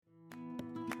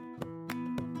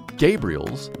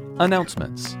Gabriel's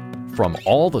Announcements from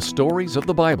All the Stories of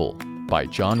the Bible by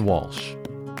John Walsh.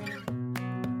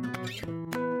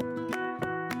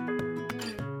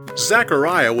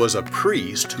 Zechariah was a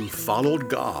priest who followed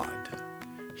God.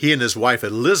 He and his wife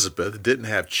Elizabeth didn't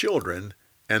have children,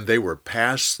 and they were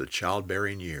past the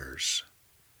childbearing years.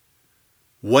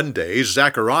 One day,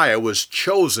 Zechariah was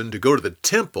chosen to go to the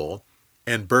temple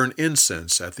and burn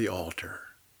incense at the altar.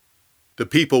 The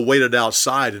people waited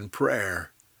outside in prayer.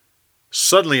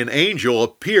 Suddenly an angel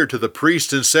appeared to the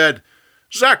priest and said,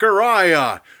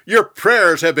 "Zechariah, your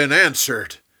prayers have been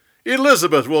answered.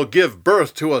 Elizabeth will give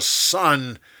birth to a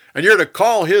son, and you're to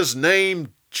call his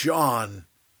name John.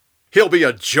 He'll be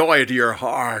a joy to your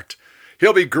heart.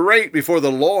 He'll be great before the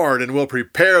Lord and will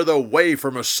prepare the way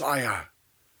for Messiah."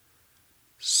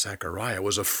 Zechariah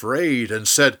was afraid and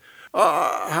said,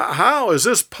 "How is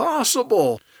this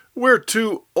possible? We're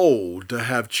too old to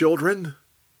have children."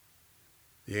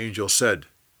 The angel said,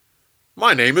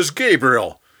 "My name is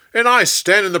Gabriel, and I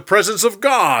stand in the presence of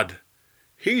God.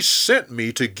 He sent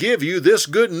me to give you this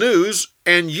good news,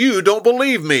 and you don't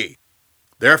believe me.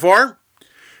 Therefore,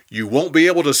 you won't be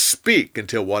able to speak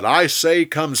until what I say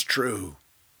comes true."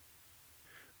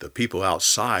 The people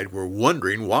outside were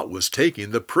wondering what was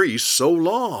taking the priest so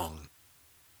long.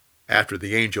 After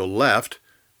the angel left,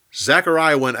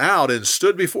 Zechariah went out and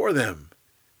stood before them.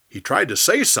 He tried to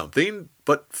say something,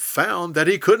 but found that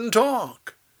he couldn't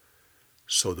talk.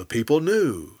 So the people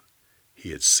knew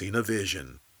he had seen a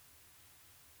vision.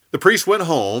 The priest went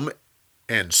home,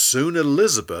 and soon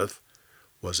Elizabeth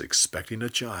was expecting a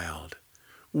child.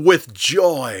 With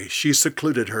joy, she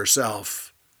secluded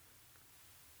herself.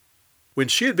 When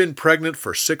she had been pregnant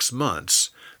for 6 months,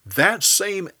 that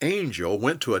same angel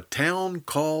went to a town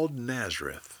called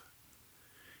Nazareth.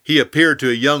 He appeared to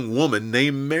a young woman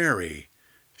named Mary.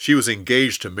 She was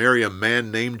engaged to marry a man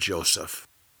named Joseph.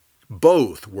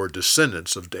 Both were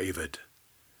descendants of David.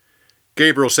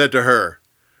 Gabriel said to her,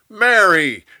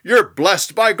 "Mary, you're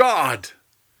blessed by God."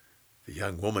 The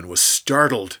young woman was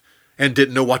startled and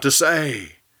didn't know what to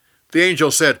say. The angel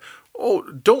said, "Oh,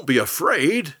 don't be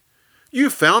afraid.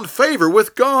 You found favor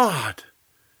with God.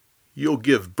 You'll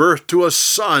give birth to a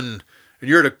son, and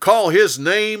you're to call his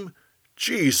name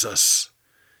Jesus.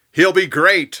 He'll be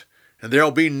great, and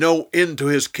there'll be no end to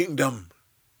his kingdom."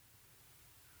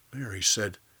 Mary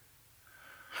said,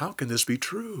 "How can this be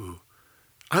true?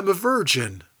 I'm a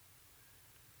virgin."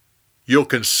 "You'll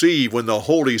conceive when the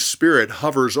Holy Spirit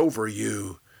hovers over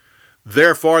you.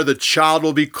 Therefore the child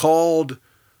will be called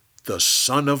the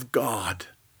Son of God."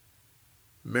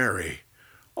 "Mary,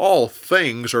 all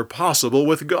things are possible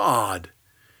with God.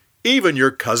 Even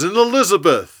your cousin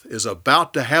Elizabeth is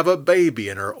about to have a baby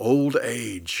in her old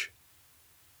age."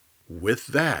 With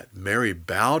that, Mary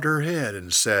bowed her head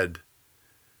and said,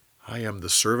 "I am the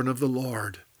servant of the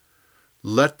Lord.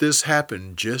 Let this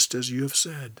happen just as you have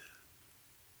said."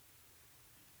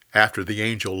 After the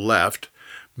angel left,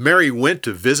 Mary went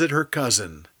to visit her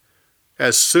cousin.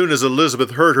 As soon as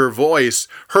Elizabeth heard her voice,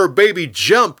 her baby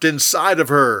jumped inside of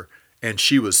her, and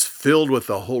she was filled with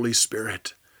the Holy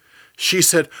Spirit. She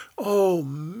said, "Oh,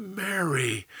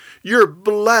 Mary, you're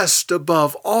blessed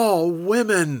above all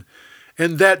women,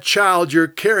 and that child you're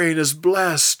carrying is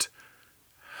blessed.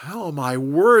 How am I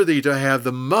worthy to have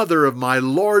the mother of my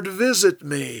Lord visit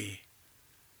me?"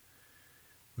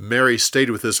 Mary stayed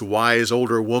with this wise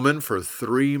older woman for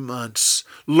 3 months,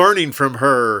 learning from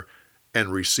her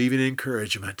and receiving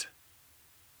encouragement.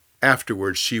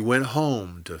 Afterwards, she went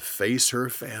home to face her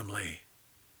family.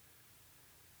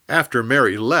 After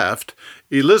Mary left,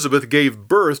 Elizabeth gave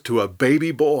birth to a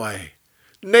baby boy.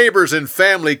 Neighbors and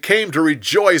family came to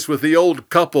rejoice with the old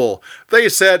couple. They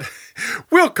said,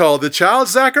 "We'll call the child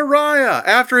Zechariah,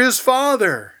 after his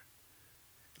father."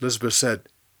 Elizabeth said,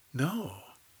 "No,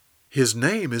 his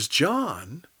name is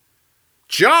John."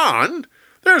 "John?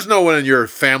 There's no one in your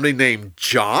family named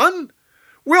John.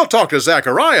 We'll talk to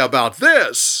Zechariah about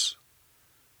this."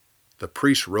 The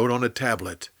priest wrote on a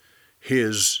tablet,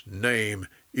 "His name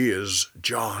is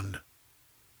John."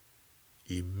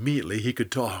 Immediately he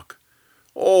could talk.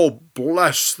 "Oh,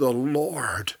 bless the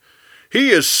Lord.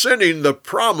 He is sending the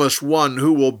promised one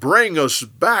who will bring us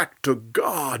back to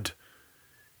God."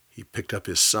 He picked up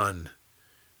his son.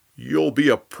 "You'll be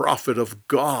a prophet of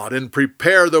God and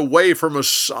prepare the way for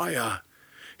Messiah.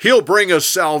 He'll bring us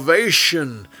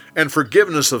salvation and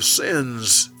forgiveness of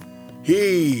sins.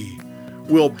 He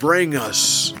will bring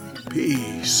us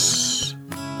peace."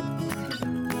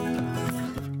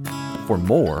 For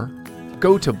more,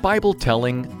 go to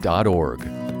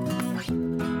BibleTelling.org.